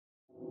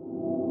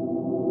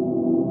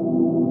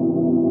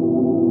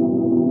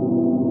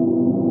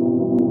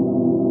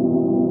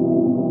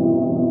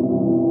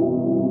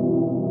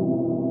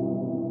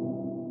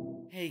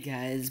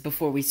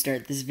before we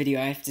start this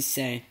video, I have to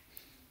say,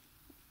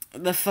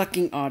 the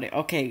fucking audio,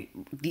 okay,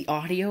 the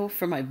audio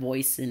for my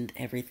voice and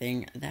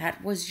everything,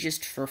 that was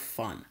just for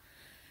fun.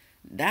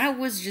 That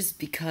was just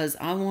because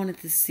I wanted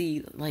to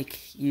see,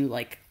 like, you,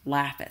 like,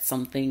 laugh at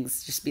some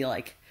things, just be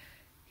like,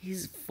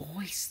 his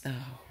voice,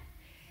 though,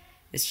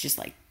 it's just,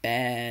 like,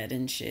 bad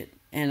and shit.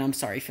 And I'm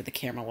sorry for the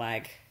camera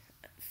lag.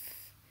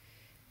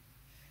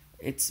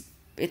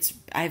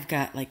 I've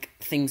got, like,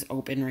 things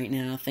open right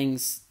now,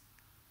 things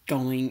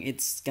going,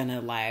 it's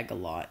gonna lag a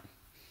lot.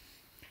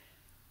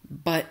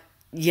 But,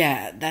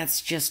 yeah,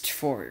 that's just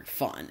for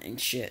fun and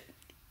shit.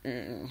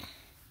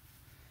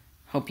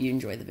 Hope you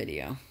enjoy the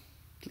video.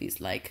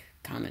 Please like,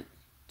 comment,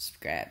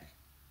 subscribe.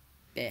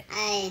 Bleh.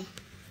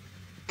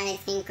 I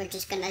think we're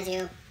just gonna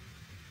do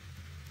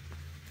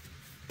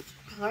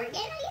Oregon,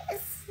 I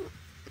guess.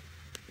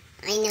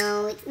 I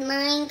know, it's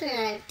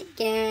Minecraft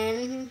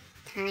again.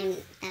 Time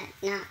at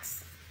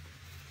Nox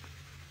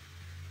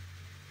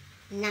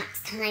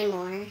Time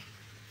War.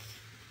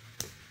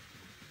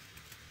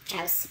 Which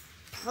I was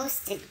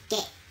supposed to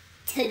get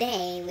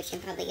today, which I'm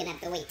probably gonna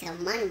have to wait till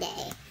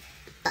Monday.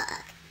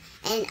 Fuck.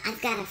 And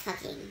I've gotta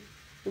fucking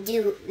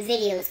do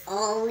videos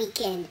all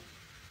weekend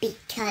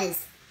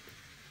because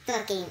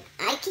fucking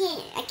I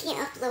can't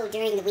upload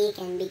during the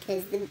weekend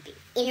because the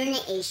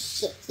internet is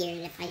shit here,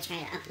 and if I try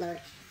to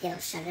upload, they'll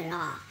shut it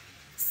off.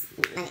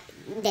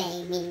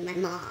 They, meaning my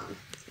mom.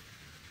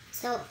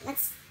 So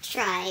let's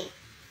try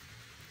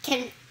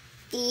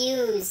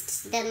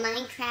Confused, the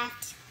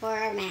Minecraft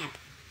horror map.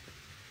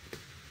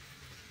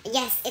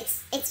 Yes,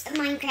 it's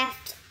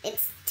Minecraft.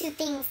 It's two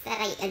things that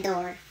I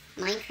adore: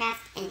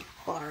 Minecraft and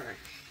horror.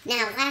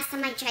 Now, last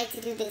time I tried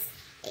to do this,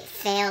 it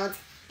failed,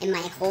 and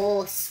my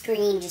whole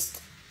screen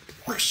just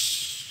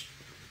whoosh.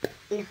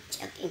 No,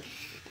 joking.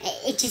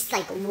 It just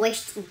like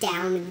whooshed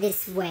down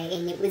this way,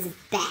 and it was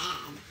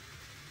bad.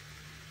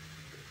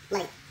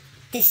 Like,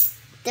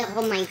 the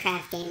whole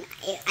Minecraft game,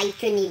 I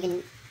couldn't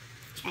even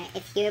try.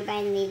 If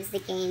Herobrine leaves the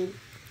game,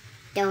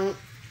 don't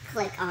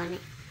click on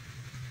it.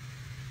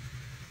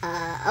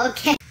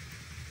 Okay.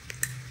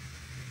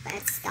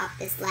 Let's stop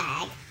this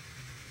lag.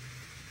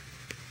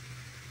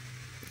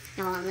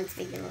 Hold on, let's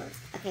read the rules.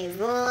 Okay,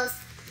 rules.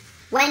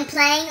 When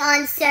playing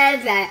on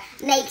server,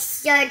 make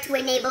sure to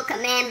enable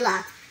command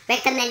blocks.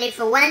 Recommended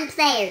for one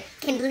player.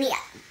 Can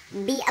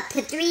be up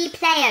to 3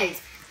 players.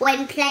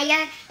 When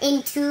playing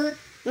into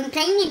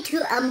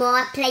or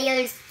more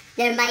players,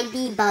 there might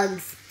be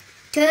bugs.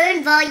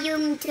 Turn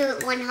volume to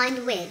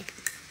 100.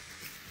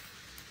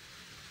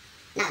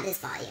 Not this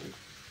volume.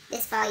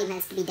 This volume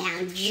has to be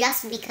down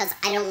just because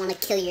I don't want to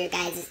kill your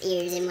guys'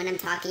 ears, and when I'm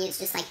talking, it's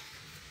just like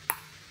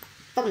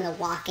from the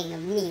walking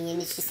of me,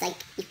 and it's just like,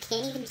 you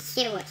can't even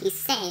hear what he's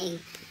saying.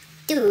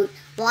 Dude,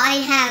 why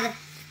have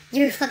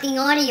your fucking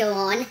audio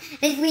on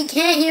if we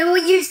can't hear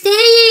what you're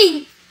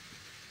saying?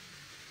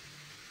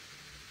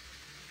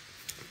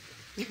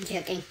 I'm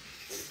joking.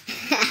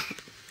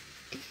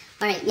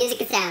 Alright,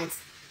 music and sounds.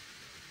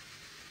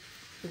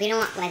 We don't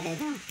want weather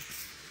though.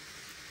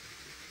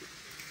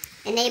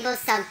 Enable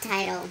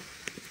subtitle.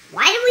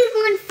 Why do we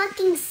want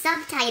fucking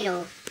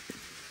subtitle?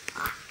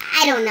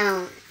 I don't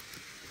know.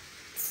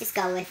 Let's just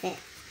go with it.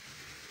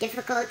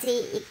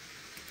 Difficulty,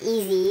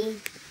 easy.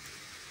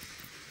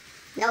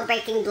 No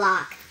breaking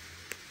block.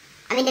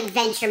 I'm in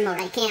adventure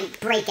mode. I can't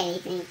break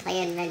anything.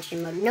 Play adventure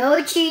mode.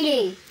 No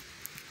cheating.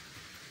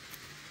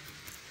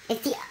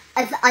 If the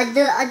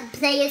other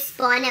players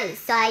spawn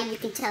outside, you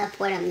can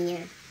teleport them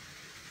here.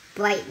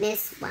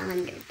 Brightness,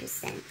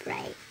 100%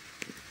 bright.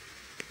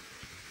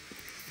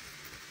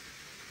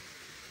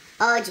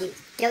 Oh jeez,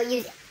 don't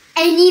use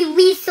any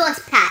resource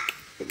pack.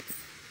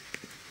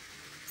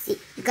 See,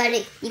 you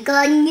gotta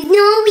use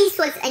no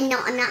resource. And no,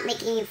 I'm not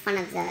making fun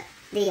of the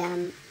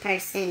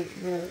person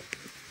who.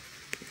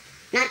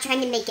 I'm not trying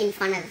to make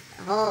fun of.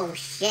 Oh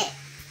shit.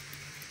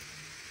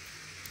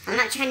 I'm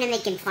not trying to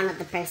make fun of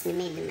the person who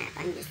made the map.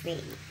 I'm just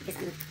reading it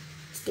because I'm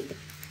stupid.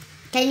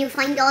 Can you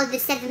find all the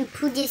 7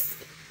 Pudis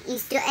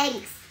Easter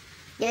eggs?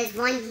 There's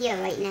one here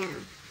right now.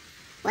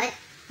 What?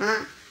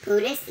 Huh?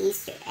 Pudis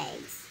Easter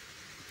eggs.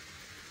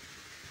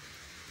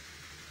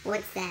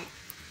 What's that?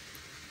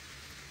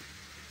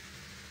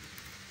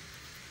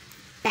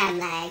 Bad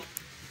lag.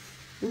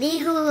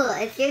 Legal,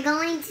 if you're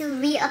going to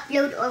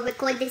re-upload or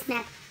record this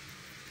map,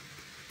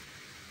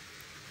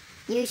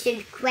 you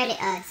should credit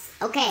us.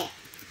 Okay.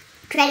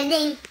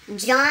 Crediting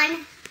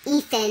John,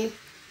 Ethan,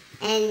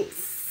 and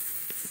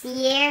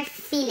Sierra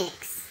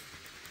Phoenix.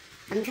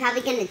 I'm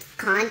probably going to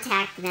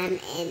contact them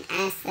and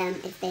ask them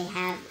if they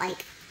have,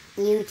 like,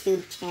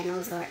 YouTube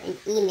channels or an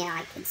email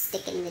I could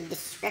stick in the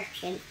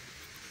description.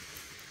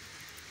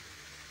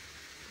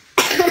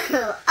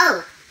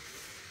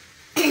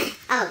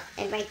 Oh,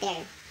 they're right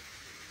there.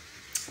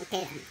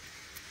 Okay then.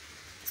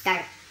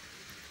 Start.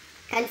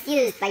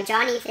 Confused by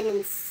John, Ethan,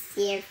 and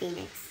Sierra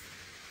Phoenix.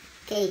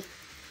 Okay,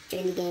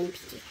 join the game,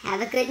 Peter.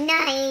 Have a good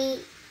night.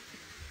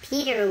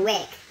 Peter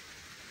Wick.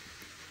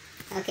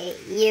 Okay,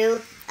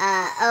 you.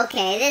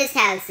 Okay, this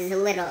house is a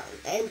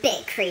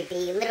bit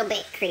creepy.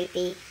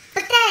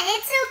 But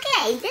it's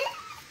okay.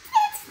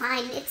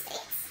 fine. It's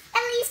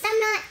at least I'm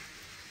not.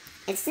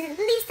 It's at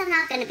least I'm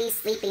not gonna be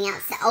sleeping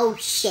outside. Oh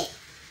shit,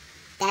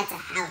 that's a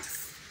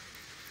house.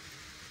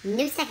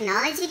 New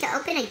technology to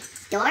open a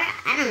door?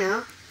 I don't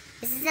know.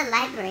 This is a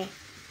library.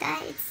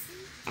 It's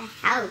a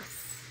house.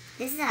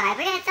 This is a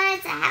library? I thought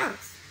it's a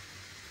house.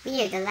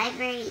 Weird, the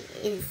library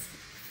is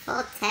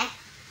full tech,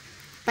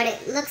 but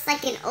it looks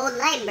like an old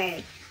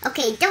library.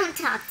 Okay, don't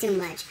talk too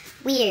much.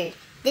 Weird.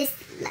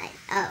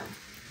 Oh.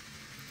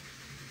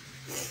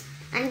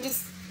 I'm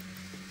just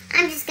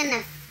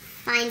gonna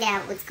find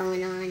out what's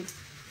going on.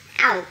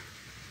 Ow.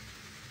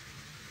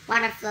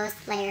 Water flows,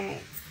 player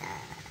hurts.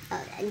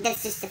 Oh,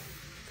 that's just the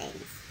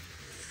things.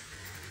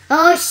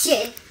 Oh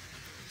shit.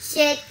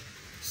 Shit.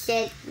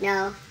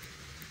 No.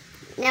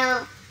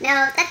 No.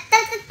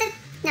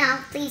 No,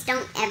 please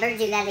don't ever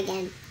do that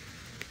again.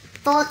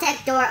 Full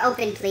tech door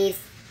open, please.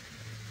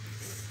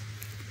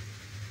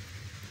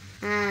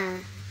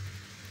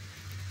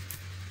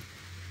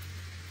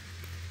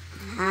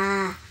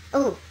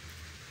 Ooh.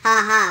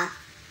 Ha.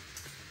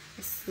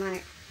 That's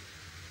smart.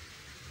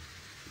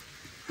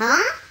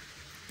 Huh?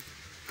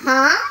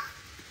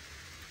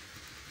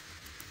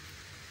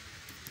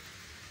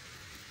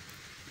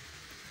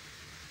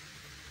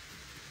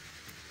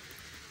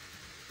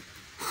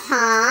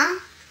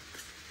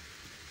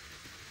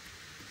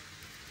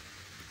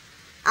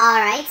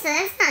 Alright, so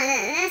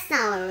that's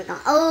not where we're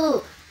going.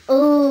 Oh.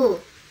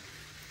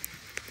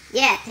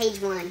 Yeah, page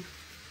 1.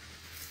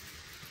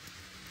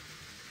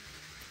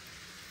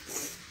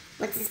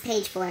 What's this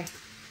page for?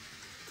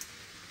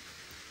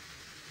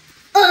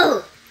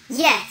 Oh!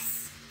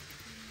 Yes!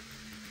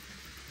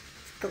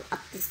 Let's go up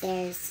the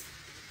stairs.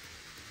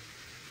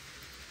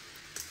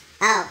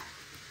 Oh.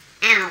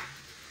 Ow.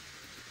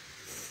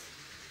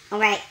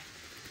 Alright.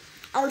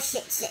 Oh,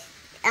 shit.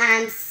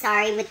 I'm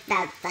sorry with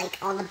that, like,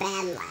 all the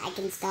bad lag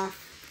and stuff.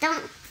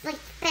 Don't, like,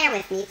 bear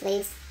with me,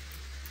 please.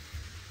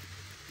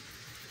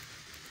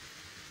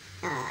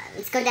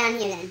 Let's go down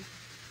here then.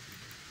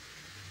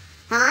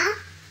 Huh?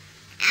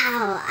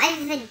 Ow,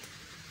 I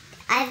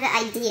have an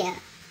idea.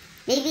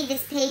 Maybe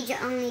this page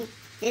only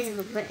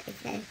visible, put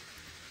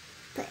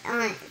it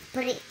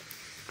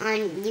on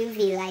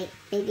UV light.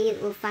 Maybe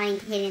it will find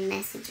hidden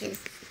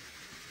messages.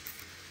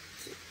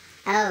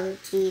 Oh,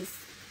 jeez.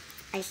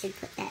 I should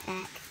put that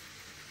back.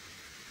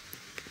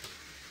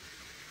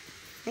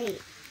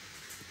 Wait.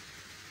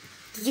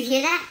 Did you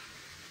hear that?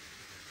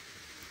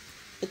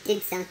 It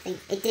did something.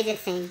 It did a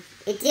thing.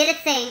 A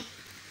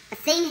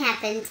thing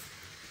happened.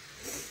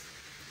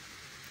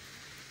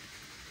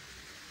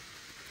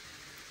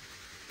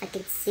 I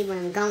can see where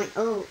I'm going.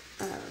 Oh,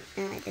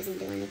 no, it doesn't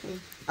do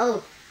anything.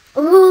 Oh,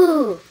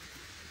 ooh!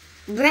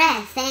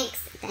 Bruh, thanks.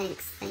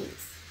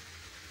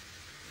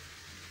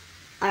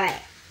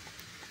 Alright.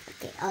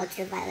 Okay,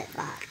 ultraviolet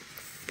box.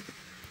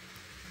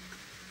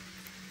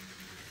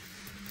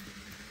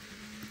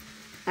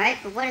 Alright,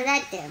 but what did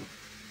that do?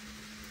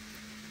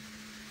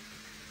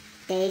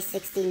 Day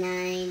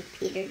 69,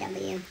 Peter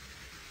W.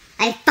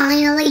 I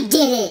finally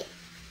did it!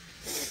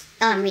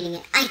 Oh, I'm reading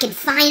it. I can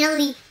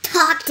finally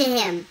talk to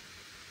him!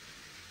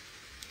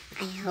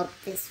 I hope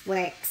this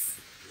works.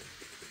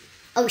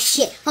 Oh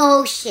shit!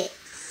 What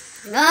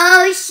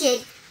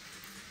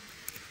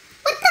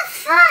the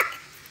fuck?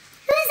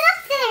 Who's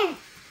up there?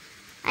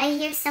 I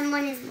hear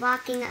someone is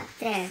walking up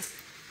there.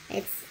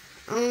 The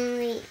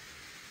only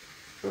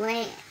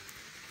way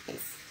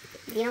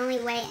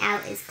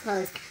out is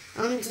closed.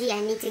 OMG,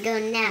 I need to go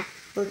now.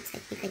 Oops, I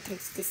think I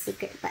touched the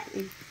secret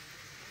button.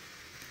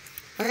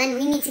 Well then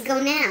we need to go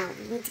now.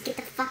 We need to get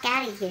the fuck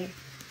out of here.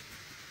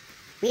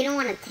 We don't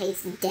want to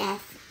taste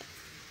death.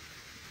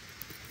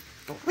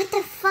 But what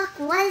the fuck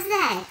was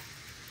that?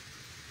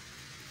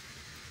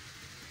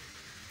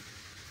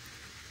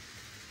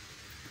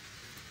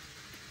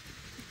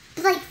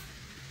 Like,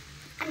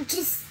 I'm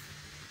just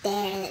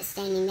there,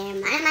 standing there,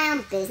 minding my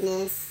own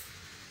business.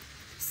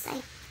 Just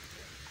like,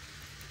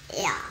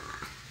 yeah.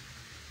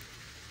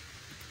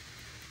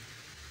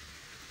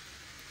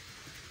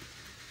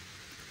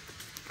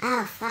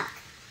 Oh, fuck.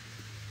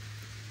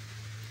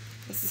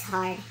 This is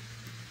hard.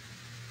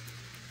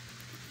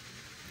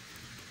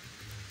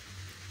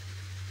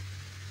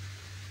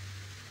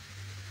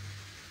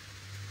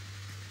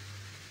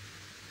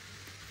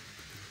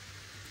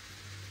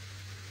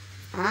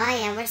 Oh,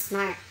 yeah, we're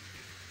smart.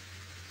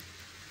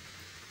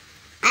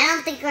 I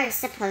don't think we're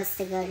supposed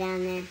to go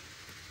down there.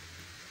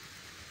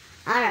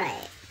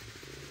 Alright.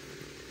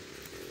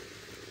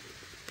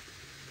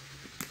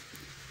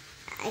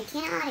 I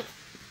can't, like...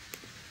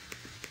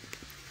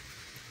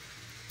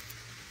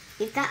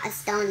 You've got a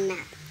stone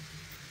map.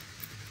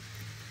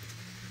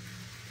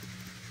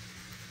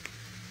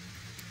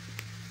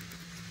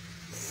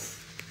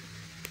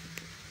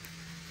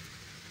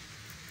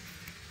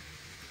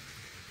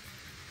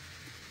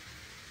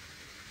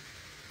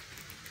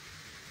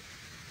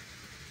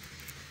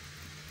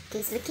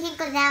 Okay, so we can't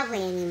go that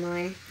way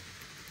anymore.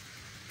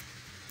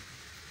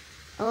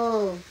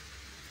 Oh.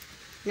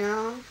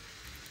 No.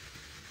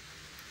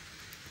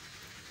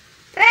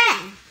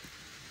 Bruh!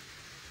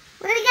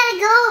 Where we gotta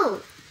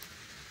go?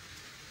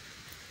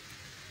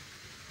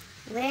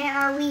 Where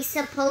are we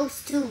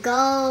supposed to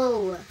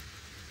go?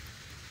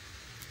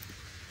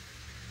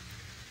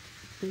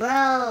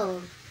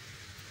 Bro.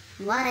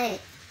 What?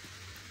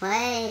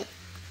 What?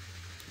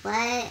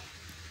 What?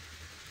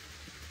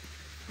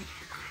 Where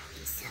are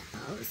we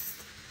supposed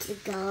to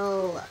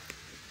go?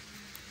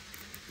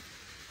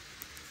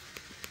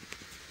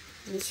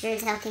 You sure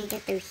as hell can't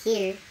get through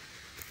here.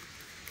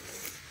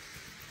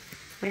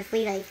 What if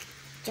we, like,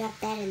 drop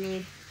that in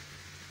there?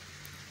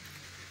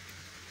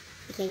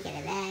 We can't get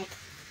it back.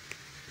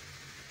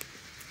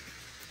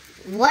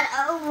 What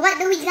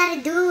do we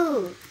gotta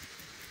do?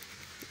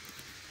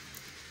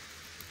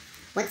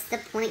 What's the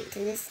point to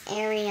this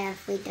area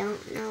if we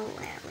don't know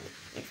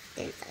if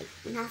there's, like,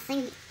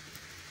 nothing?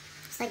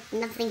 There's, like,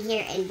 nothing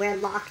here and we're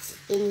locked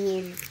in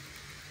here.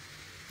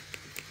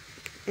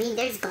 I mean,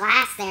 there's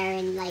glass there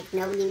and, like,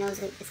 nobody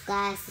knows what this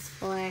glass is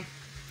for.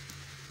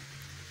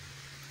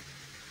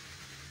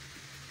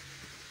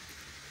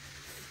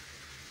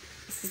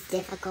 This is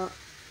difficult.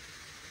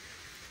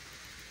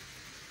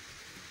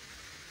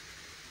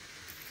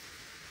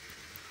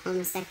 Hold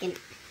on a second.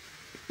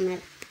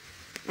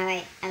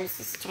 Alright, I was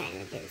just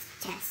trying to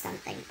test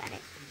something, but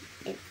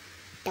it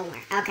don't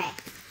work. Okay.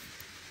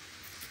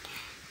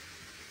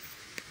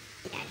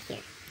 Get out of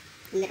here.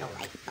 Little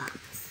white box.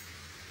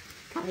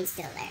 Probably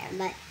still there,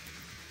 but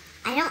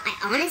I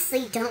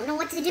honestly don't know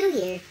what to do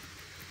here.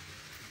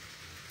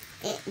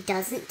 It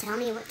doesn't tell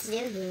me what to do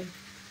here.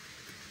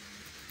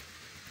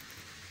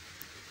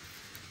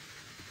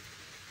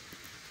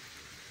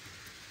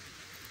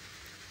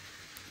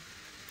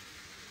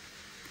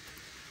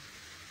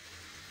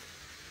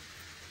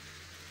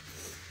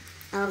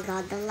 Oh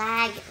god, the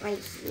lag right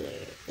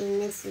here in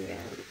this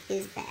room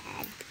is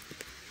bad.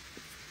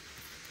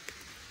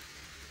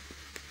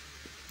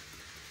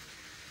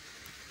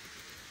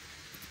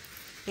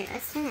 Here,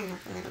 let's turn it up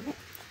a little bit.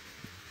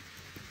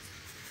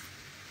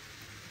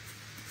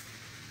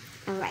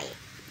 Alright.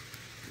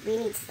 We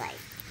need to, like,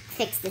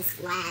 fix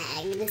this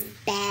lag. This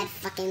bad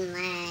fucking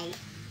lag.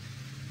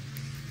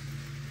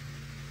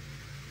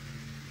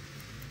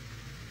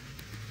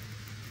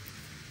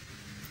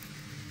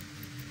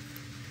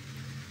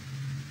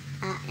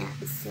 No,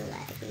 it's still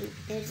lagging.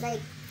 There's, like...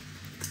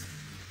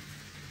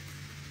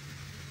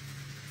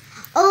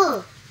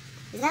 Oh!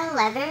 Is that a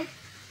lever?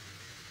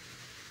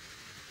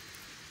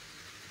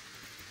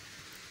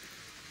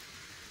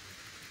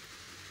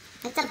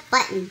 That's a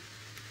button.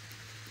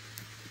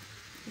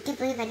 I can't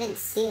believe I didn't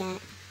see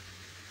that.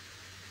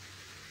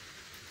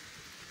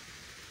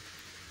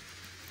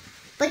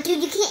 But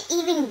dude, you can't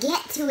even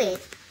get to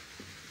it.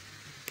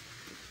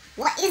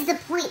 What is the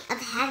point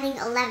of having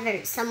a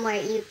lever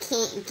somewhere you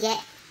can't get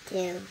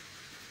to?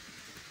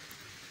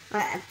 Or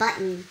a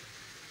button.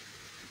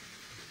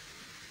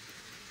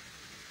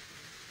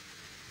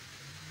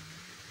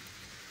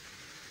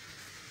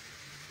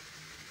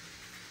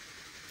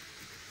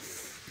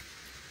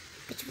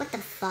 Bitch, what the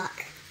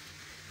fuck?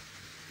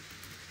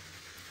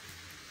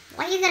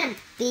 Why you gotta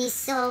be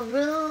so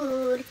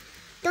rude?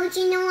 Don't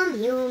you know I'm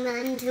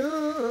human too?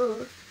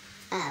 Oh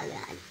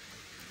god.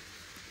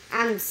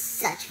 I'm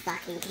such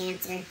fucking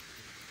cancer.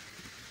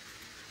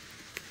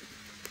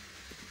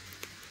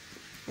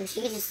 Wish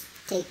you could just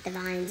take the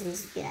vines and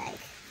just be like,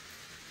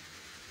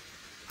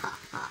 ha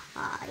ha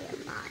ha,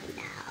 you're mine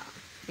now.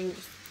 And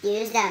just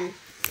use them.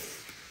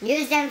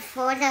 Use them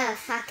for the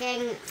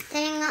fucking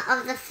thing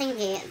of the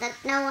thingy that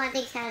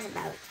nobody cares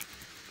about.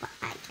 What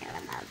I care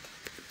about.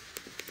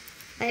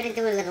 We're gonna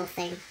do a little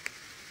thing.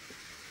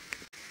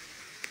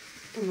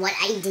 What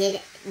I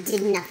did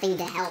nothing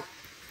to help.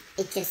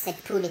 It just said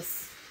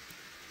Pootis.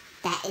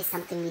 That is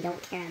something we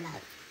don't care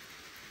about.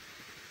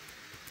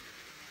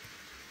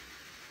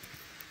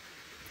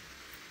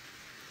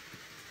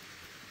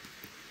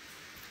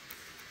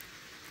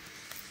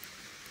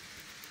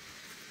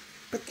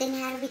 But then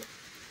how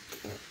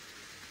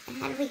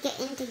do we get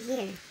into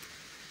here?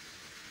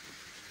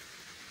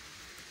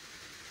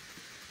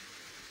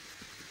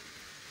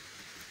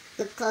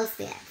 Look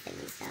closely at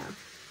things though.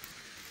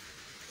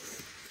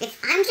 If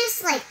I'm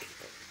just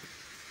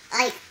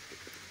like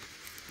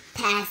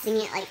passing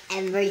it like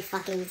every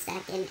fucking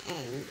second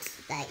and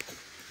like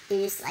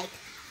you're just like,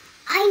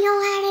 I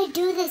know how to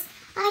do this.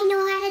 I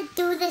know how to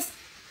do this.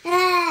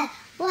 Why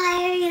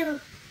are you?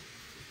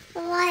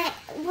 What?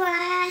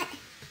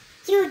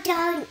 You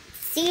don't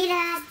see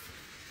that?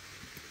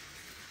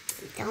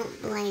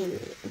 Don't blame me.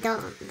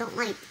 Don't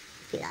like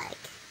be like,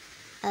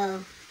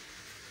 oh,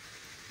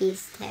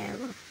 he's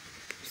terrible.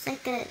 There's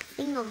like a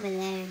thing over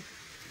there.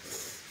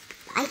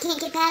 I can't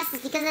get past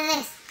this because of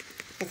this.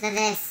 Because of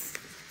this.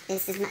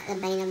 This is the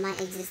bane of my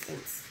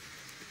existence.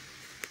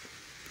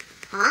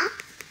 Huh?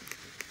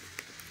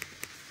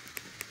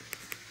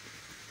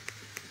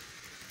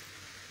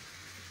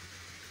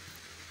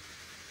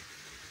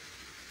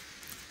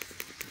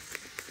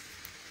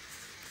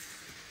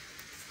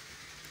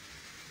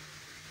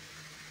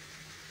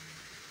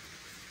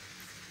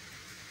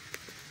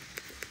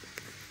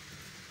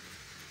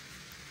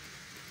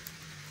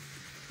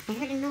 I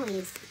heard a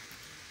noise.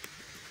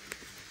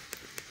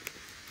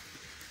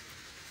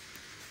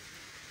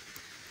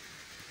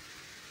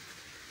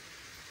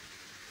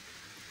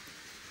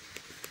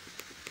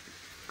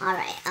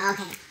 Alright,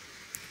 okay.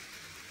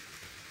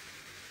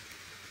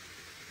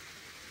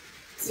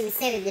 So you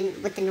say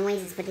with the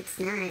noises, but it's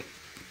not.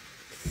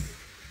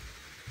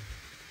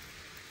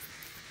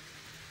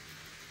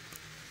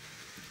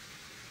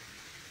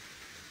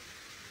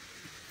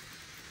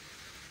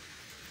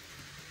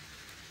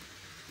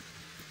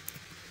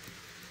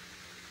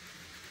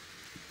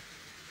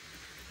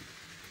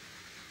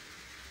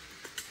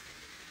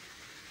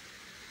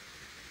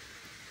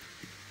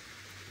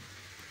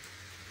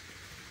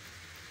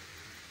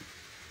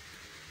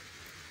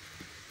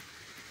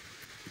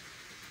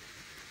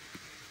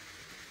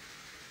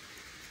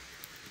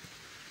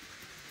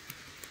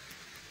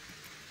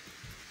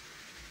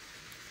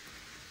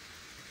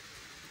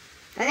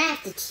 We're gonna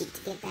have to cheat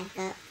to get back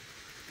up.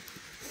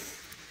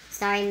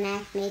 Sorry,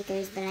 Mac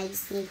makers, but I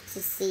just need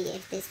to see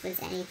if this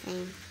was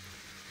anything.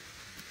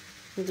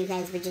 And you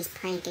guys were just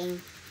pranking.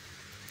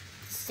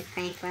 Just a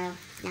prank, bro.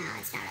 No,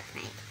 it's not a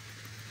prank.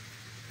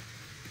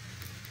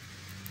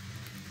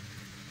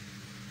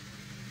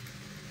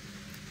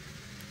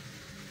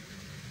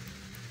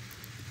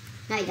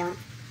 No, I don't.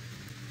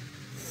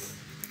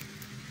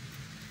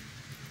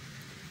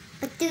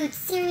 But dude,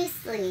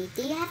 seriously,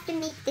 do you have to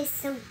make this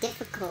so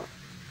difficult?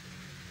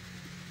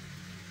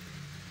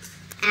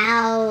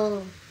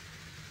 Ow.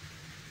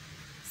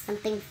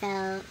 Something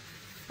fell.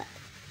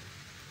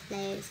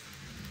 Players.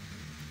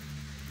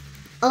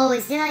 Oh,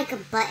 is there like a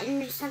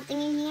button or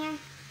something in here?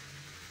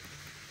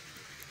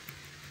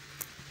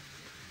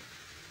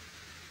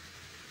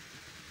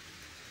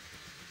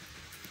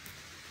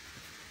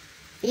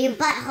 You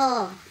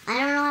butthole. I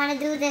don't know how to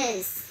do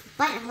this.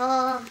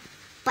 Butthole.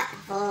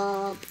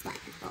 Butthole.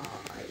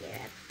 Butthole. You're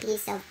a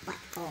piece of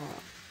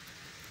butthole.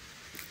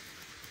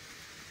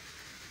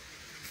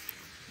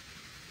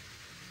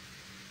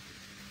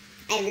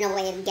 I have no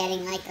way of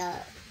getting like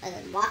a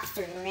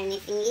walkthrough or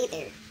anything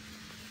either.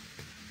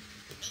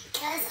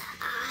 Because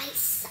I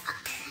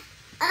suck.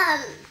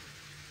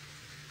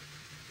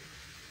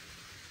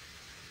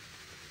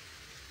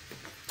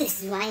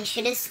 This is why I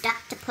should have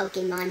stuck to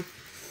Pokemon.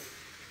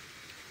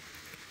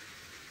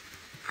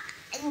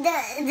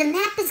 The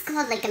map is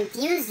called like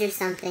Confused or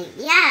something.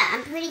 Yeah,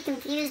 I'm pretty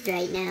confused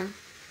right now.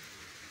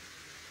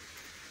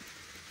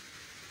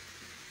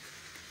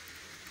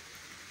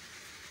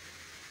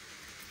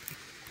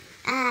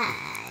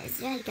 Is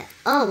there like a...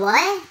 Oh,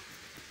 what?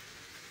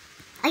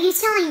 Are you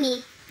telling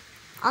me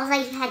all I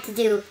had to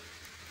do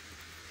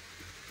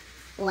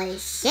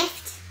was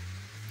shift?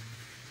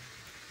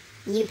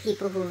 You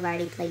people who have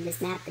already played this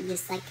map are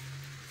just like,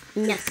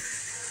 no.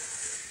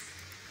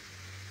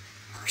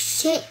 Oh,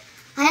 shit.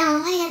 I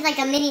don't know, I had like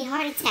a mini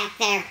heart attack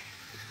there.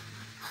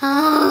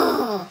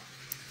 Oh.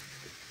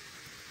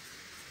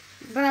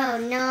 Bro,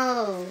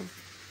 no.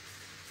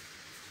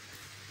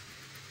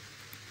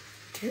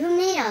 Who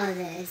made all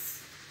this?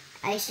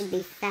 I should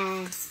be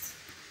fast.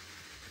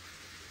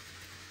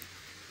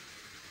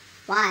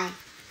 Why?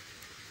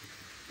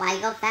 Why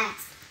go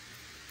fast?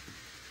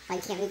 Why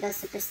can't we go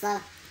super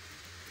slow?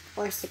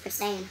 Or Super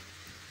Saiyan?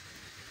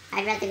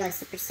 I'd rather go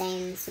Super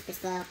Saiyan than super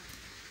slow.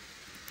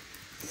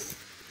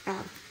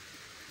 Oh.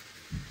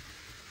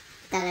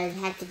 Thought I'd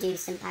have to do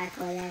some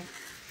parkour there.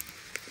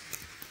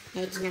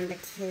 Page number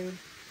 2.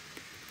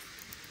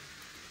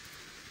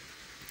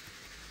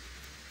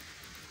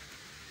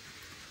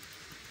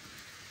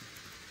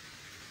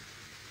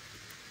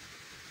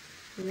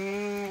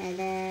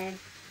 Murder.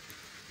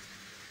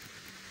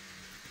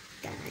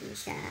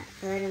 Gunshot.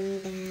 Put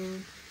him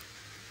down.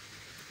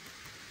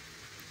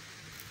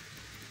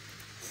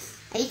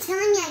 Are you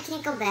telling me I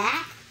can't go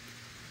back?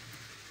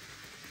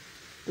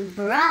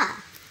 Bruh.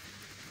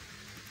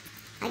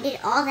 I did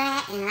all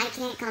that and I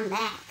can't come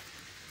back.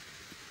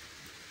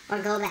 Or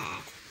go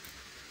back.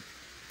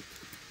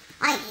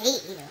 I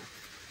hate you.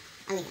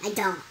 I mean, I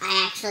don't.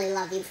 I actually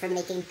love you for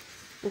making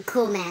a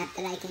cool map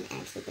that I can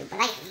actually do.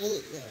 But I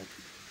hate you.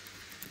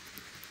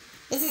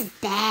 This is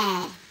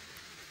bad.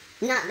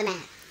 Not the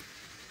map.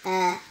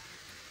 I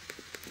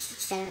should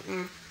shut up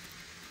now.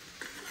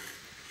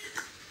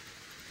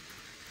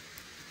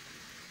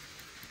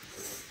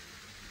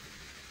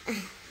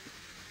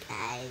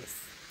 Guys.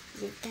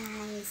 You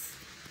guys.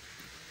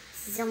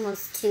 This is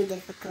almost too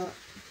difficult.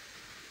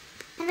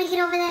 How do I get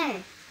over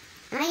there?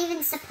 Am I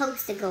even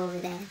supposed to go over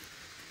there?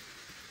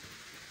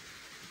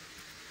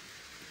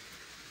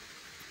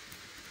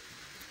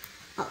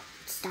 Oh,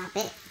 stop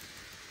it.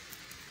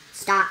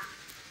 Stop.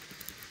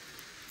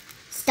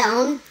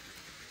 Stone?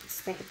 I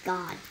swear to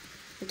God.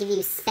 I'll give you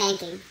a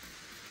spanking.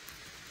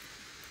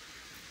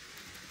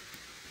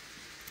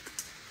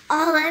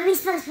 Oh, are we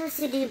supposed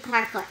to do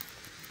parkour?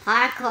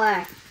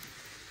 Parkour.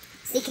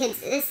 See, kids,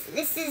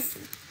 this is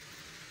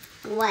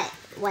what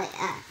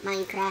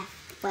Minecraft,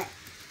 what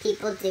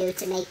people do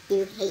to make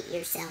you hate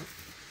yourself.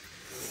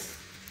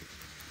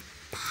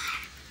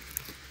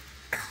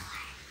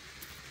 Parkour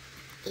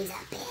is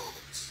a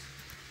bitch.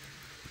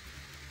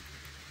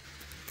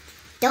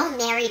 Don't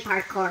marry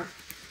parkour.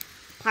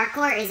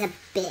 Parkour is a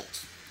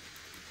bitch.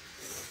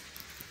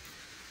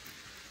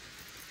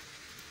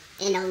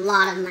 And a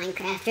lot of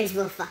Minecrafters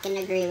will fucking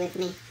agree with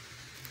me.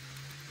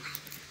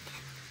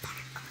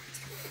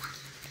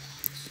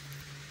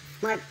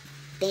 More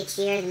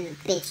bitchier than the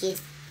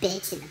bitchiest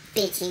bitch in the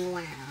bitching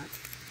world.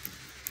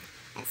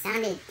 That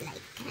sounded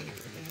like kind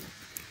of weird.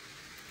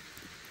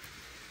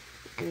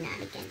 I'm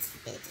not against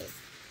bitches.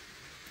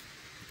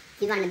 If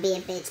you want to be a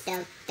bitch,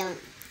 don't,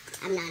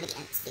 I'm not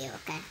against you,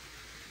 okay?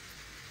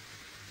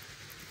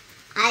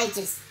 I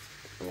just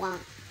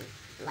won't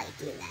like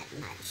you that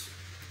much.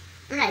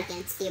 I'm not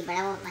against you, but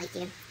I won't like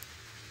you.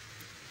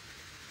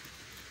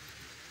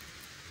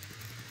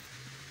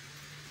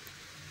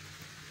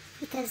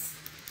 Because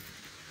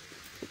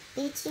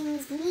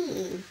bitching's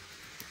mean.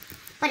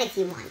 But if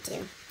you want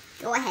to,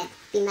 go ahead,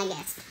 be my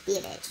guest, be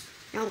a bitch.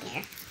 I don't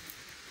care.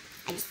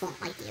 I just won't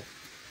like you.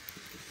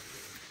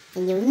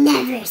 And you'll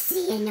never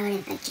see a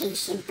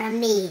notification from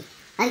me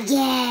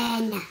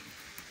again.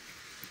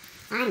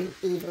 I'm an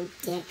evil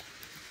dick.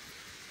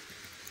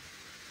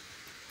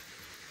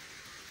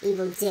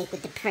 Evil dick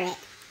with the prick.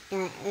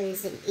 Or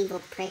is it an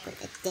evil prick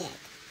with a dick?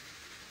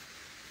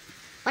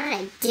 What did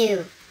I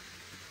do?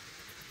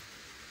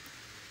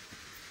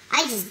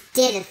 I just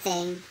did a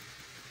thing.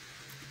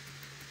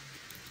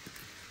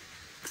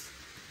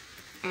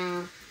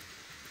 Ow.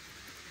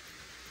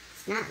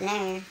 It's not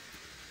there.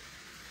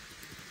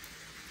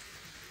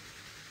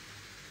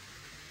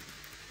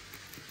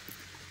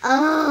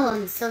 Oh,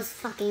 I'm so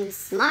fucking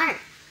smart.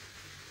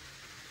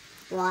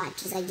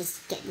 Watch as I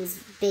just get this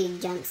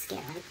big jump scare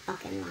like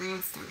fucking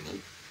last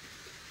time.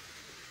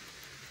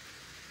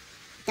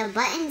 The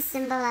button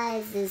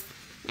symbolizes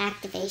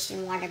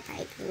activation water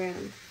pipe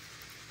room.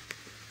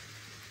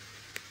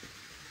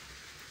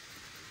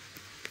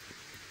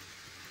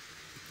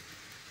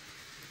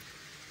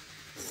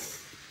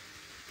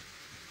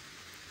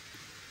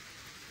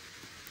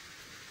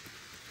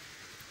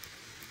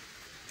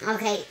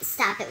 Okay,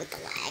 stop it with the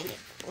lag.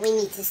 We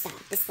need to stop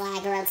this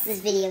lag or else this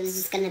video is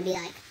just gonna be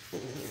like,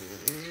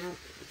 no.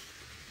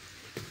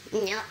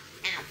 No,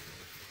 ow.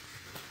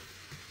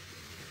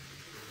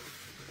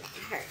 That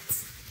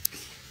hurts.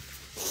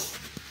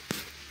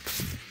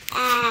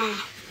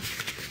 Ah.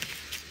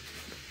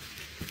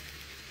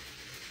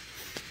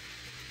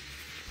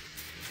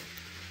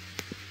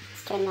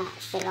 Let's turn that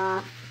shit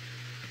off.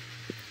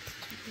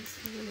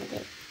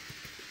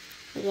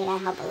 Maybe that'll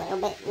help a little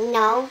bit.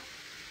 No.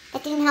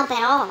 That didn't help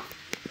at all.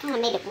 It kind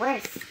of made it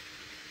worse.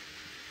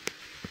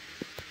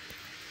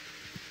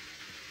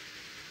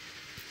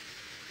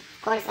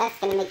 Of course, that's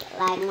going to make it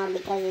lag more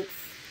because it's...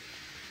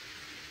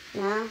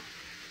 No.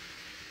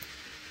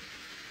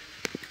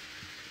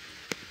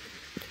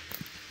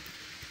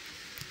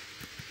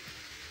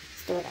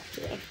 Let's do it up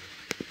here.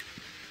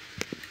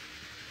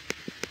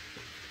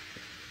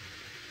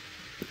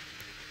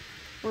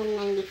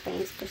 .190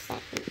 frames per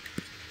second.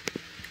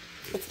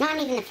 It's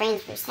not even the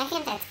frames per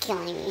second that's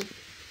killing me.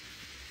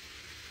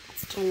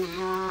 Turn that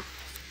off.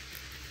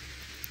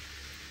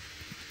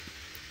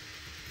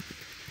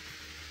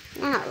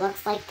 Now it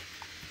looks like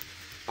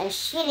a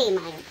shitty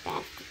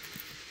Minecraft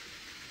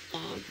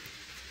game.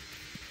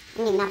 I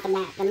mean, not the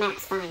map. The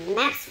map's fine. The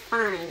map's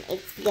fine.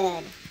 It's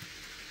good.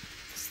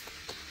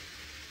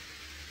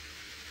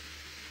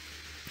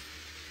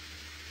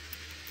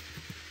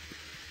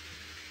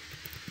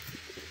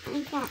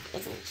 Minecraft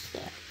isn't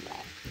shit,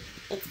 but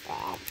it's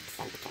bad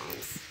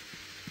sometimes.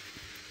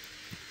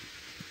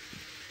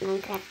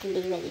 Minecraft can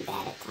be really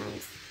bad at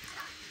times.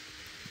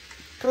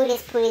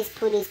 Pooties.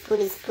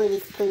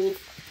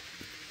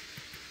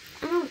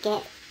 I don't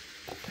get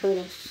the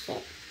pootis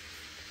shit.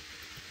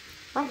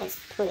 What does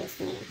pootis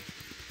mean?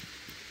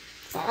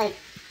 Is that like,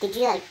 did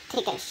you like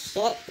take a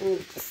shit and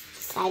just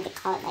decide to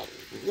call it like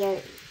your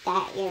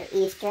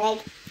Easter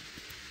egg?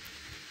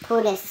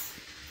 Pootis.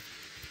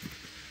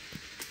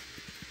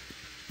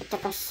 I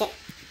took a shit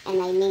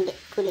and I named it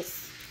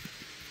pootis.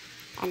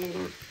 I don't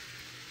know.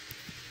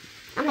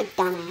 I'm a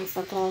dumbass,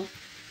 okay?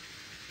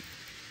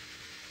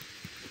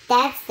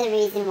 That's the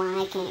reason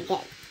why I can't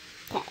get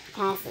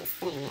past this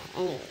thing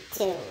anyway,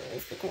 too,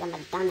 is because I'm a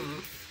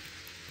dumbass.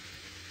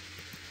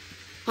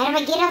 How do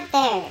I get up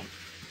there?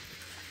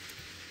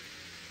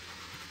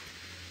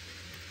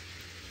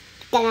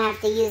 Gonna have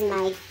to use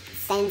my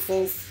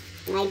senses,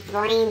 my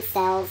brain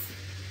cells,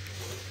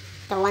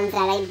 the ones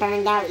that I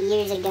burned out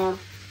years ago.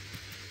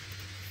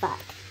 Fuck.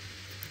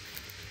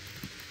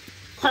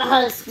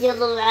 Steal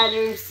the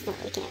ladders. No,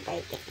 we can't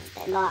break it with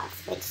the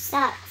blocks, which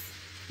sucks.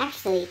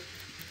 Actually,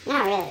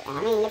 not really.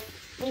 I mean, if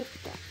we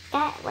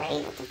were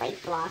able to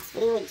break blocks,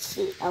 we would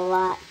cheat a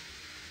lot.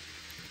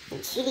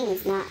 And cheating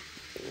is not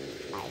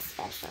my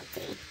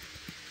specialty.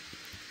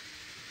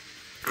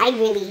 I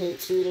really hate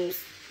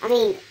cheaters. I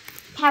mean,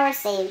 power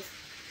saves.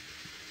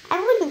 I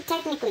wouldn't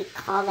technically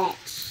call that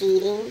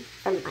cheating.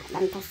 I'm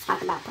just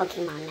talking about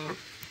Pokemon now.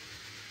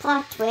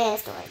 Plot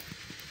twist or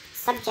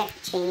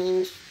subject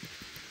change.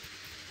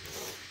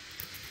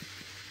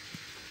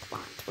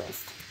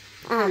 Twist.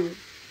 I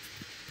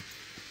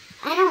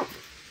don't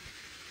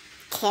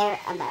care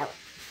about...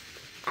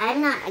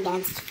 I'm not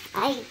against...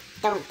 I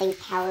don't think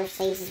power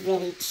saves is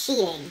really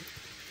cheating.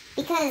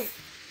 Because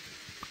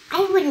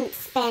I wouldn't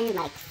spend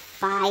like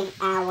 5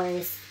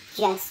 hours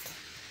just...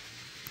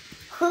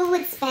 Who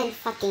would spend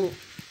fucking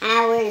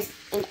hours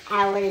and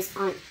hours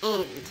on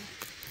end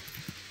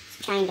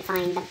trying to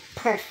find the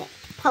perfect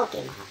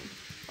Pokemon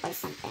or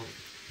something?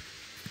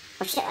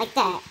 Or shit like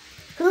that.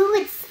 Who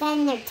would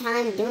spend their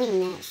time doing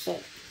that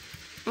shit?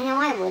 I know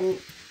I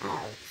wouldn't.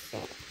 Oh,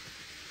 shit.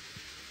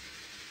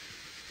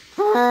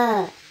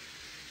 So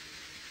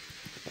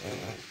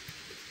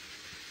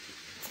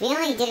we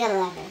only did a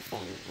lever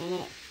thing, and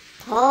it...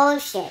 Oh,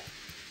 shit.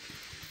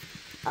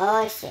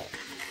 Oh, shit.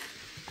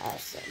 Oh,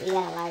 shit. We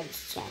got a large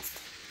chest.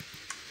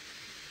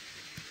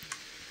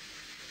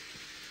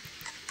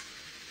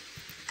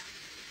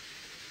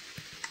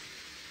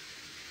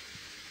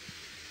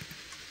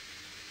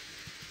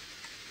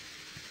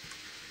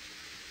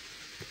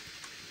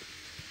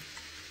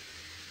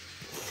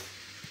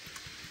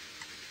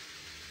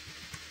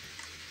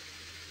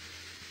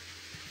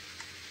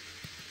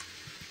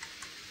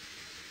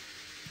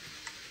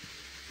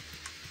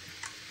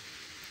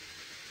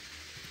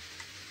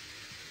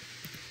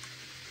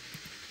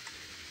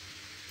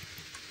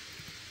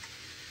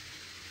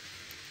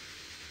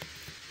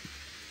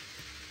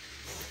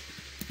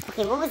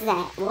 Okay, what was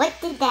that? What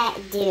did that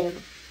do?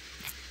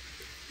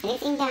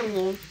 Anything down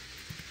here?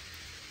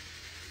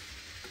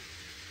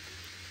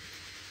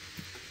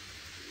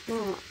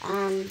 No,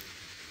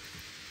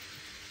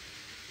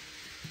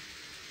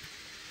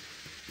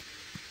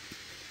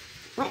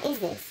 what is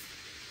this?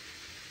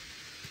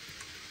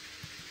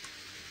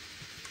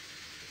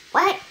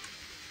 What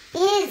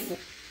is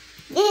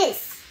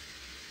this?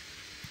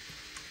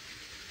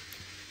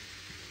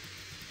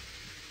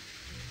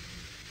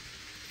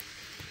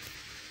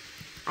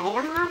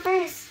 Item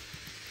hoppers?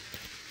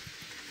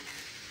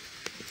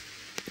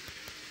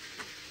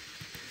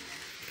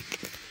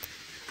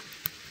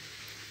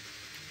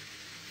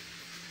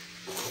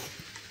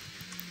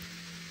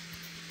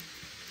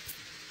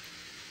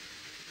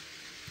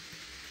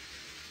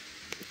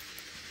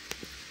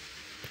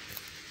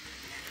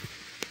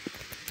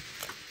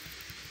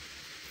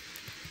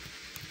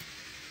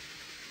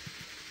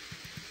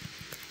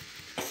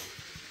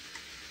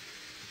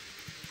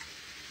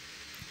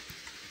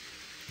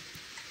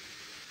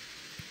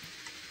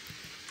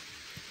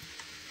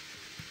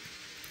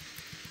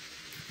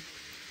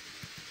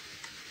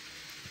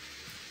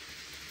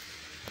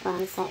 Hold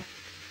on a sec.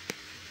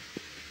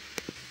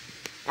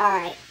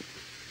 Alright.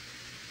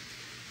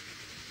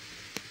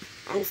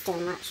 I'm still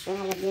not sure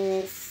how to do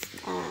this.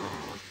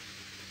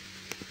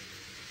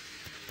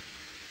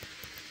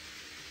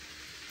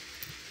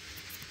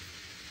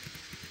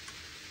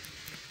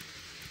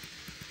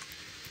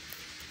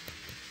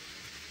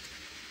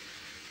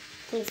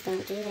 Please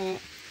don't do that.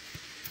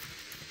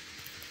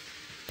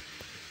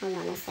 Hold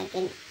on a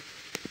second.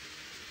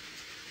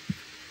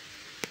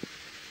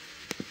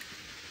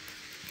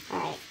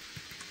 Alright.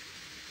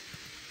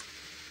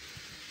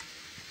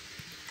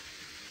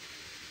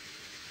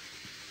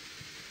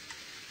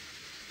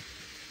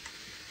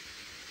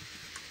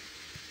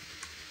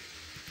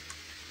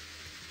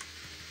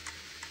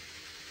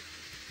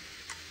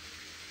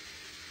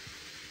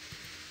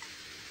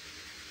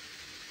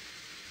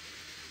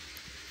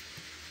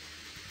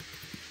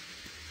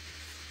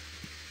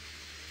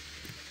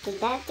 Did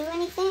that do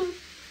anything?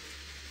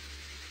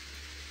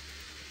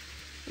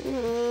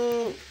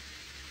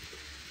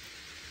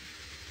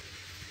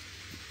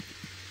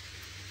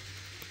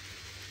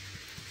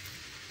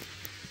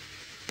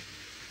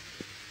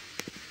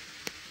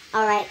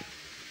 Alright.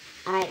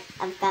 Alright,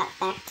 I've got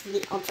back to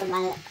the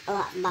ultraviolet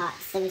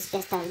box. It was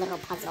just a little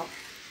puzzle.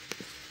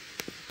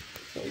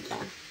 Here we go.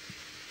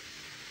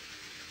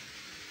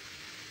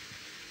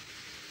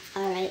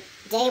 Alright,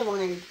 day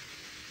 1.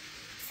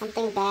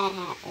 Something bad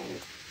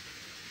happened.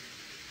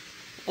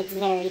 It's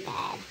very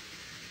bad.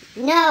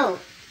 No!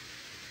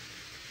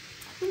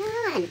 Come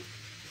on!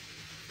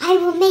 I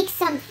will make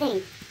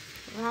something!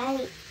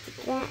 Why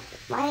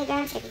are you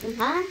ground shaking?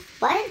 Huh?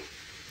 What?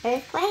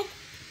 Earthquake?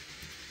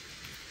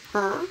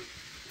 Huh?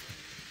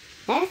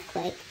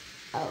 Earthquake?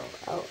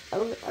 Oh.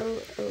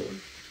 Do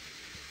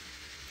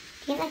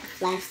you have like a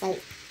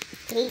flashlight?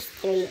 Page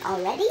 3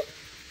 already?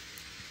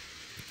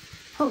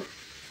 Oh.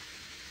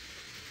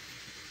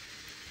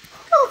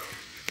 Oh.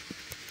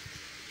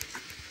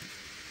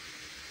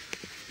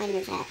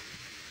 Under that.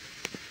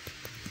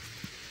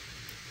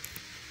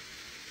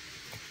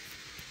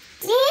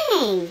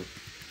 Dang!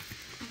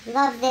 I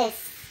love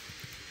this.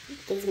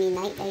 It gives me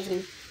night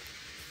vision.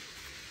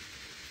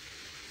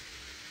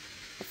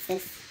 What's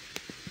this?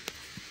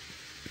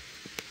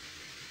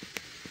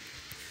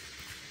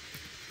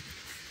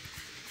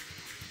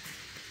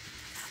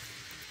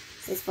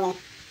 What's this for?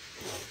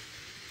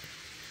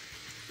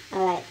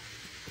 Alright.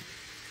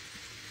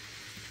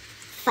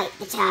 Fight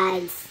the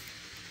tides.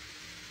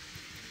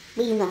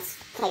 We must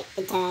fight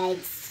the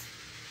tides.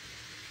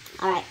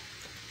 Alright.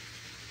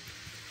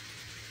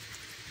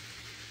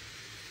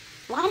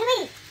 Why do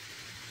I...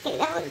 Okay,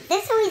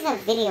 this is always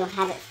a video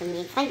habit for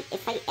me.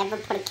 If I ever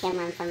put a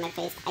camera in front of my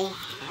face, I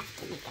have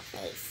to make a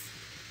face.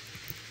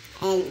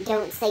 And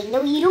don't say,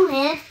 no, you don't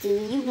have to,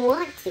 you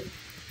want to.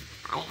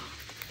 I have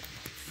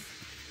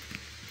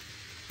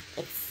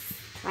to. It's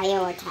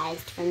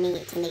prioritized for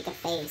me to make a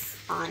face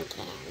on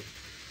cam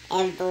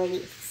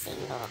every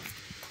single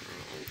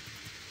time.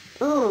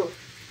 Ooh,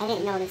 I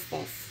didn't notice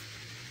this.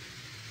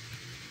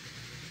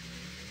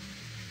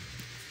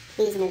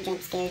 Please no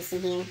jump scares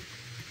in here.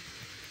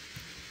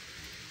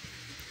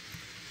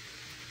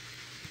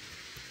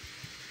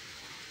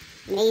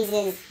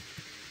 Mazes.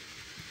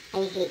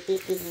 I hate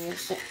these pieces of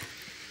shit.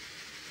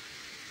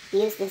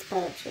 Use this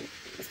potion.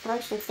 This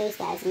potion says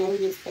that has no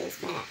use for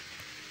this map.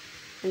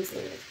 I'm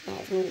serious. It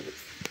has no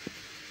use.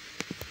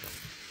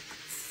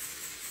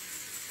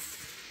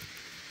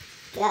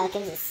 Yeah, it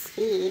gives us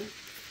speed.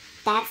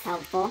 That's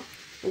helpful.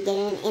 I'm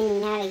getting in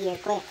and out of here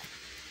quick.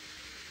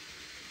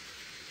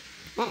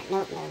 Nope,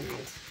 never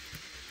mind.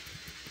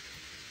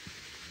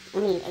 I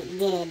mean, it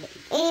did.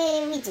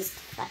 We just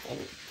fucking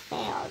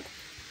failed.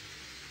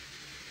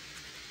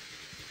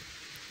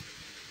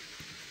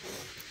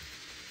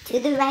 To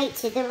the right,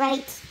 to the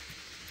right.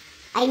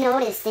 I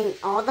noticed in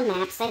all the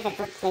maps I've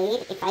ever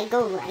played, if I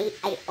go right,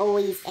 I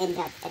always end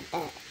up at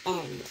the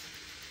end.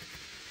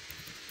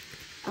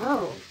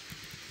 Oh.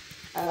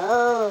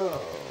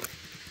 Oh.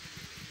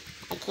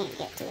 I can't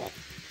get to it.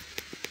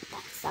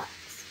 That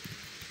sucks.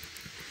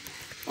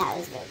 That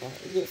was where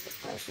the useless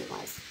potion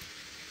was.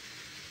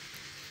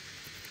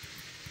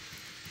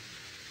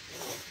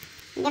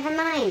 Never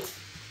mind.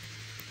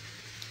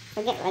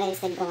 Forget what I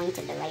said, going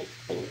to the right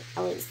thing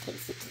always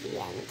takes you to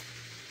the end.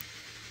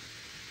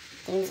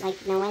 There's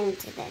like no end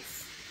to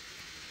this.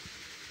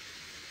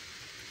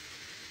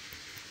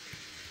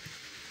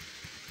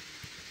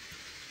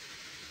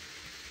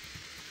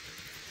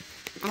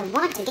 I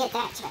want to get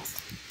that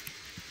chest.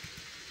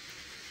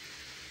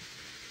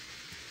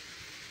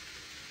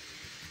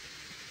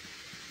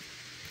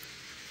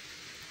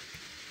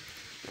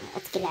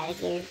 Let's get out of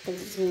here,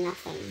 because there's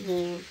nothing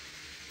here.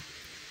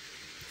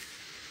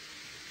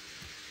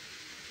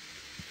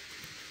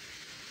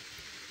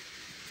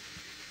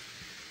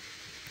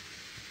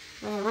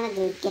 What I want to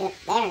do is get up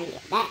there and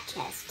get that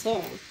chest,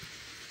 too.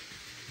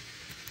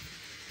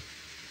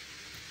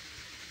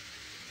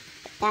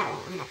 But that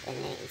won't happen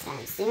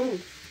anytime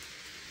soon.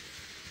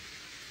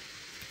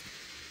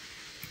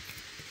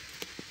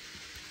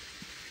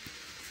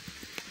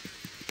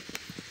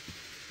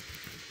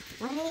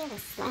 Why do they have a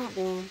slab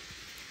there?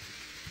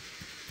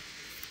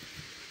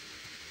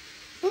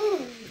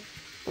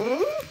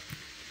 Huh?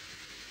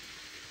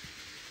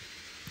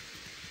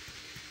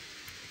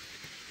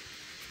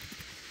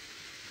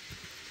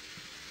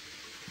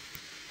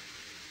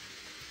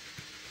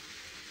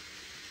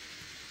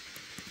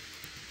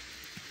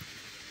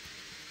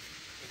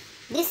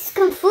 This is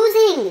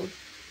confusing!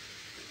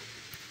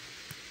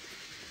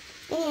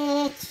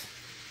 Bitch.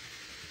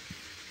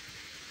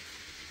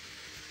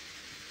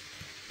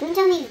 Don't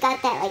tell me you've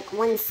got that, like,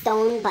 one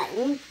stone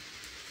button.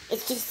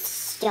 It's just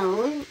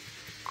stone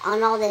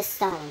on all this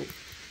stone.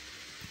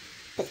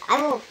 Because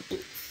I will be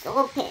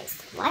so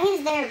pissed. Why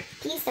is there a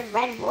piece of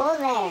red wool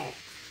there?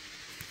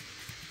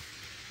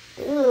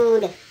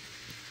 Dude.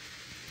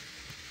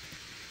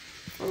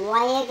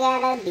 Why you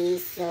gotta be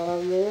so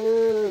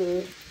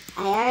rude?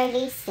 I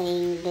already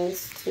sang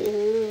this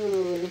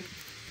tune.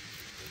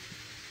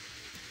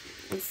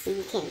 Let's see,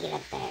 you can't get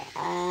up there.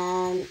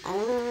 I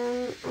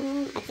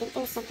think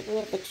there's something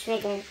with the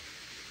trigger.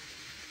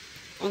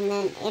 And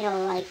then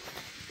it'll, like,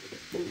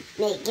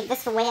 give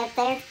us a way up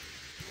there.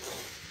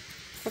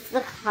 Let's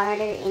look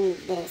harder in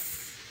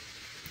this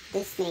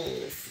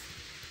maze.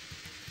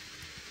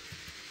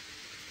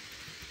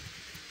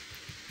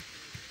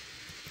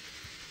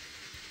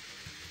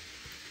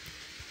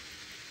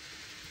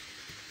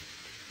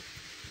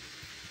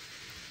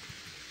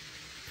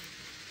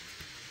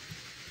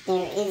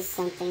 There is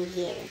something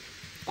here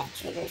that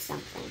triggers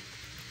something.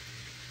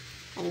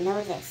 I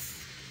know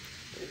this.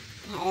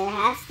 There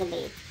has to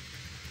be.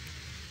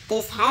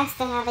 This has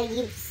to have a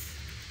use.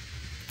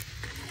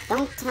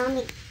 Don't tell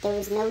me there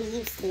was no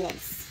use to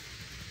this.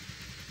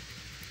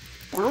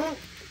 Don't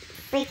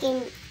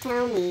freaking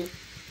tell me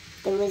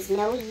there was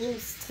no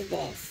use to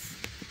this.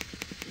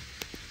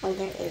 Or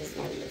there is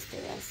no use to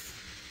this.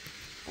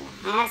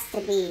 There has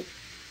to be.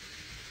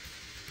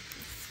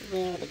 I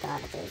swear to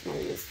God if there's no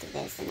use to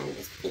this and I'm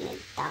just being a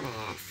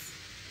dumbass.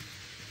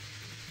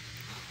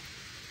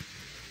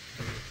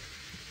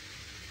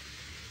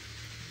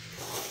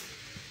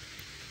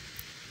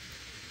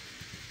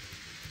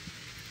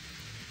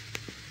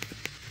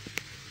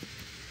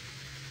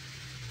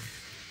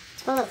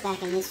 Let's go look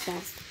back in this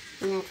chest.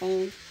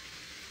 Nothing.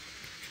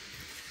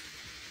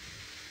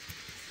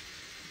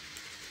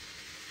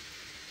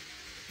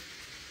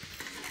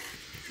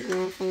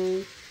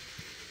 Nothing.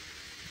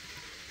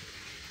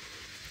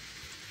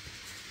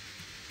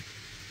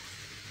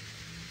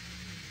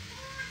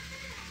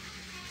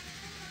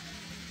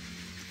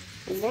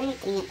 Is there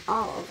anything at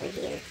all over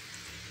here?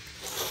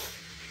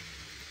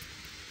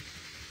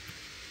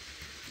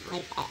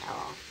 Like, at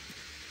all.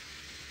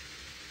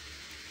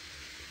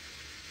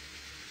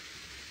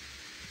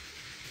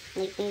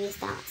 Like maybe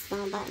stop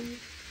small button?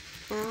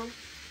 No?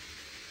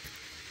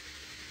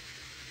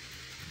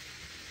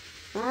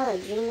 Well, a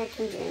dreamer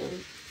can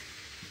dream.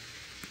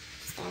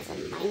 Just as a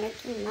miner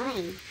can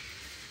mine.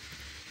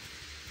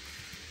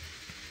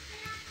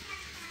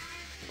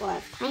 Or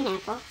a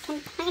pineapple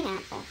can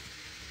pineapple.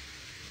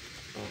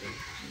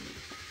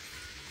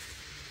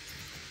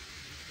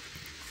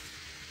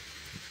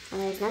 Well,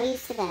 there's no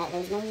use to that.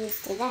 There's no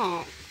use to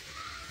that.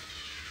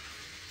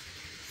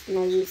 There's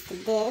no use to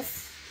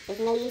this. There's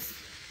no use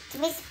to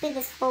basically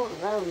this whole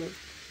room.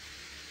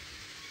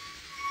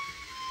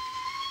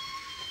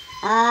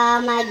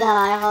 Oh my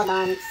god, hold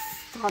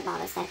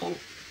on a second.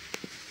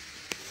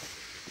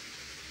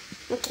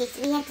 Okay,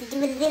 so we have to do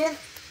a little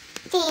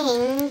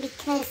thing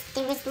because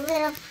there was a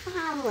little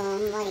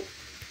problem, like,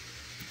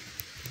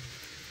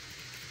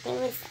 there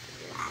was a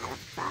lot of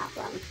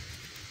problem.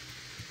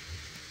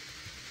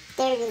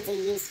 There is a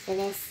use for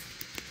this.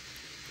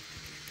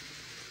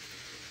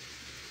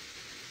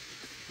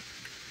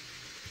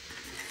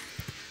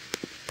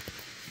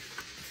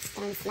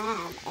 Stone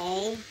slab,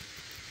 eh?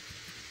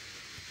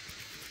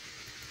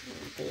 I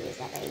don't have to use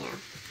that right now.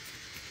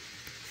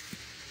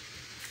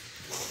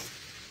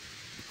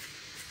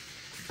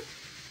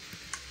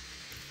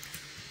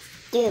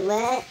 Dude,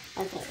 what?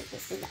 Okay,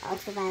 this is the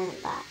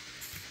ultraviolet box.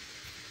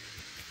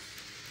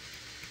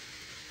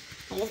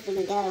 I guess we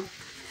can go.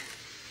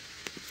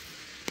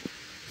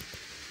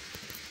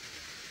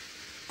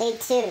 Day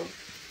 2.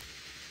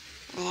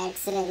 I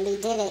accidentally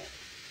did it.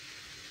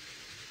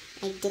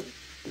 I did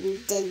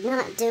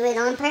not do it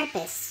on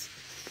purpose.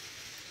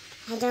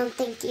 I don't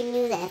think you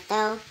knew that,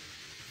 though.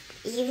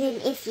 Even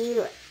if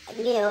you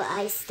knew,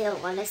 I still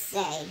want to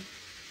say,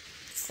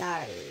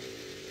 sorry,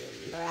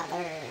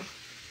 brother.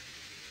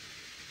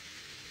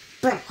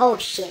 Oh,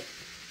 shit.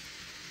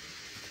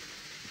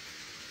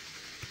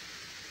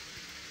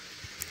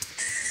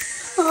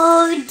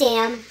 Oh,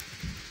 damn.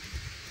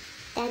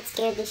 That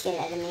scared the shit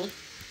out of me.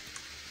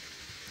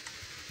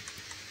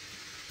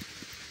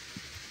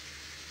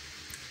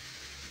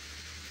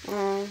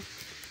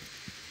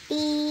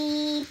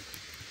 Beep.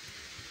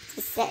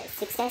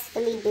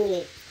 Successfully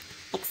booted.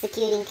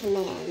 Executing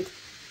command.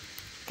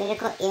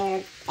 Critical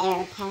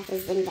error path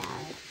is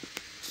invalid.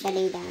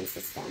 Shutting down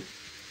system.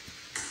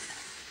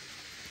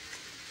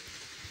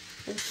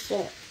 Oh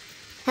shit.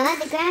 Huh?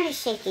 The ground is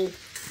shaking.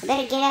 I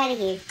better get out of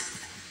here.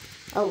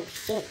 Oh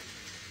shit.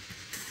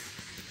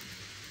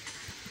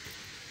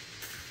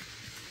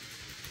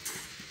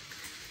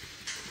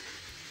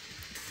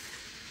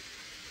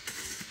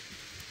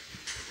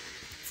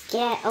 Let's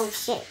get out. Oh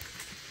shit.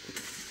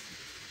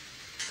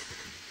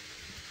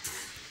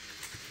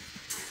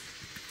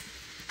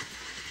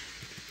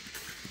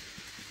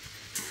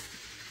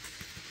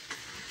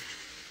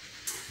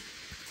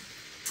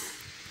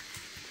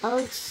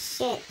 Oh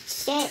shit,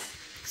 shit.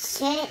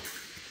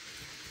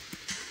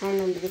 I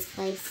remember this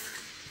place.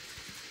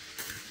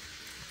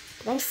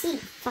 Do I see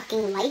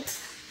fucking light?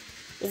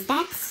 Is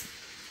that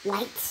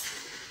light?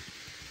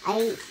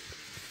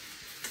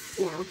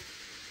 No.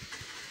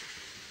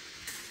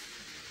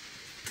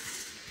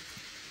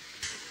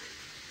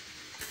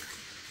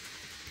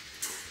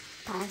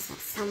 God, I saw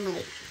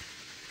sunlight.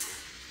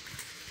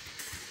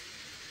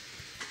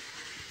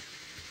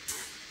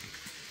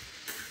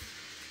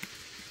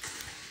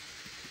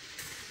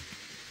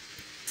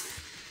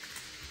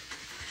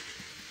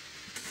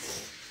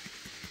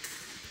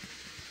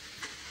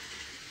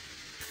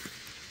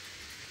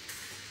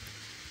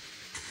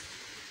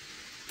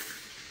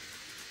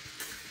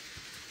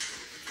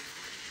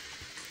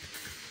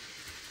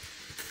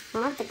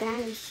 Oh, the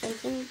ground is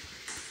shaking.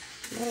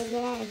 Better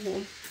get out of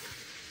here.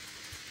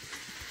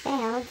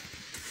 Failed.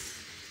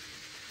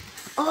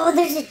 Oh,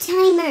 there's a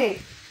timer!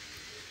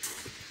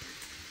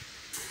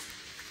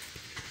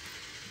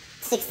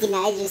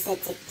 69, I just said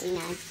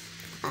 69.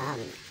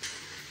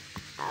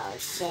 Oh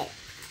shit.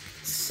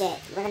 Shit,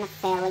 we're gonna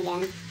fail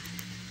again.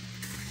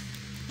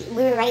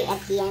 We were right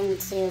at the end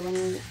too when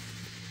I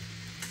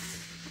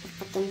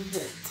fucking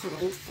hate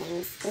time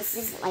things. This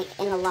is like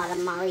in a lot of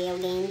Mario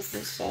games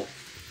and shit.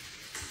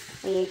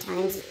 Where your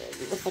times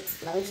with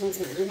explosions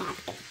and you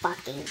have to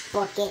fucking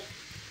book it.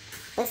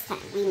 This time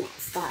we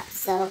messed up,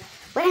 so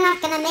we're not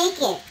gonna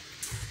make it.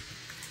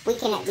 We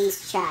can at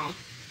least try.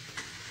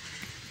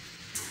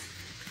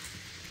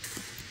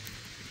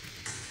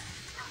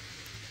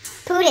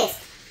 Pootis!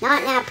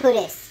 Not now,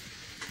 Pootis.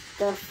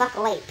 Go fuck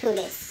away,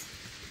 Pootis.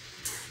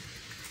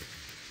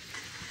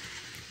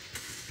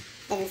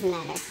 That doesn't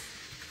matter.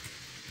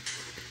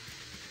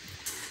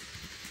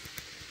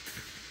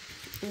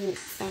 8,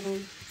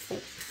 7,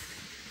 6.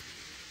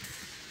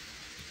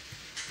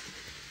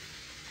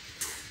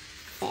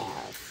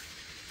 Failed.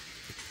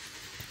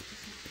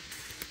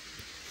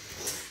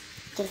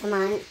 Okay, come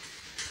on.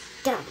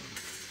 Go.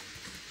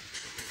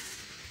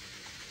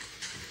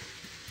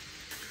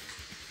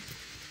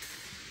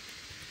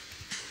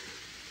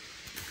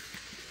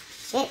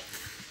 Shit.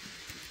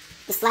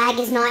 This lag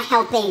is not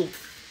helping.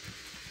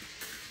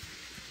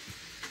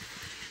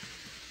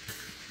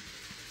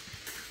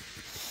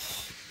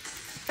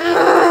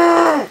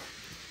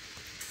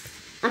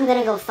 I'm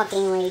gonna go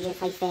fucking rage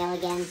if I fail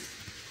again.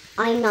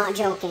 I'm not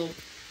joking.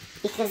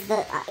 Because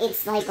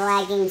it's like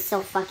lagging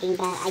so fucking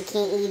bad. I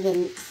can't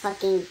even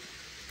fucking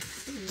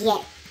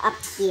get up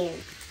here.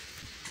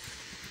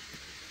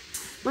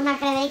 We're not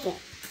gonna make it.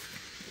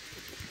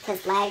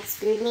 Because lag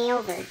screwed me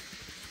over.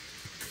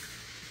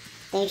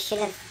 They should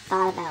have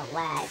thought about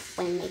lag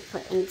when they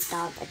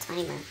installed the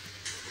timer.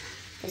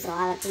 There's a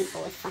lot of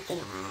people with fucking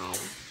lag.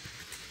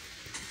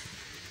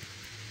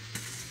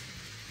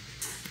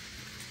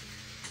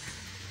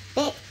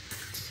 Bitch.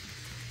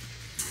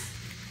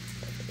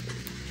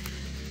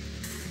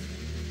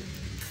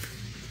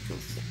 That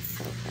shit's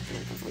so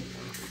fucking doesn't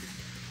matter.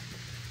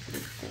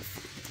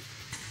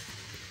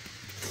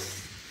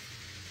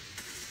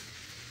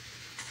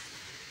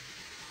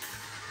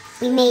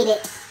 We made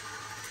it.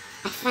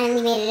 I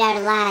finally made it out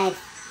alive.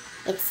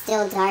 It's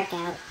still dark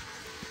out.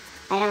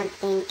 I don't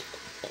think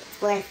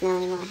it's worth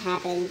knowing what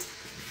happened.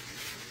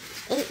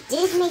 It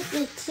did make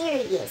me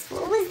curious.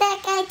 What was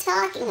that guy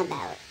talking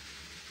about?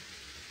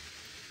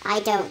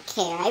 I don't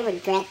care. I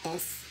regret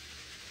this.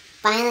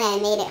 Finally, I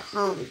made it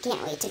home.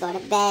 Can't wait to go to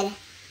bed.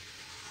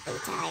 I'm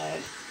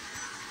tired.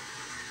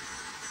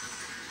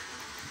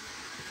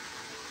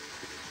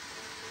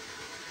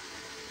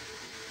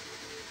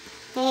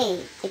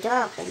 Hey, the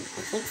door opened.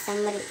 I think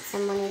someone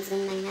is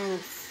in my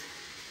house.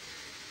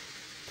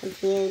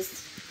 Confused.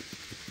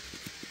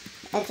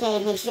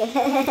 Okay, make sure.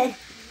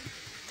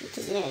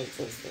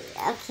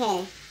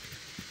 Okay.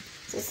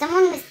 So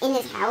someone was in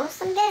his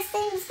house, I'm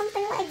guessing?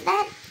 Something like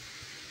that?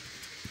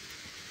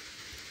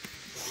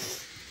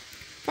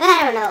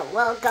 I don't know.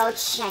 We'll go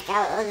check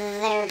out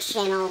their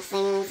channel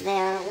things.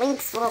 Their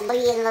links will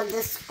be in the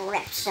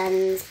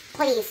descriptions.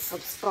 Please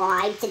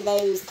subscribe to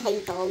those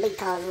people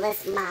because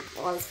this map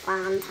was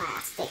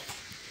fantastic.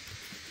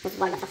 It was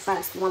one of the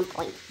first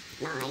 1.9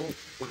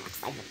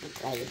 maps I've ever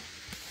played.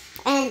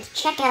 And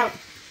check out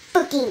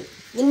fucking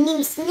the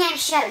new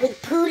Snapshot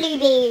with polar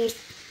bears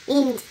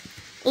and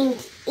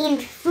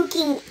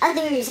fucking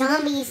other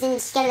zombies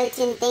and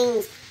skeleton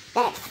things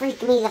that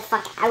freak me the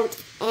fuck out.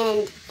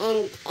 And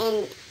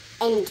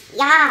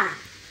yeah.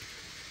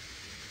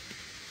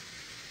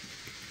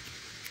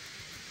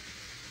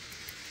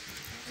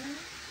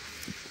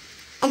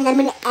 And I'm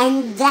gonna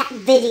end that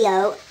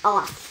video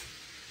off.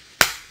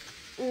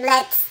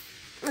 Let's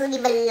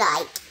leave a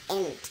like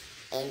and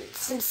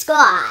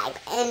subscribe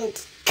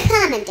and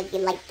comment if you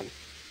like the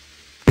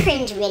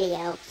cringe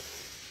video.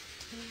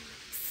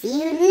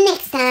 See you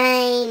next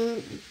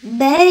time.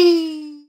 Bye.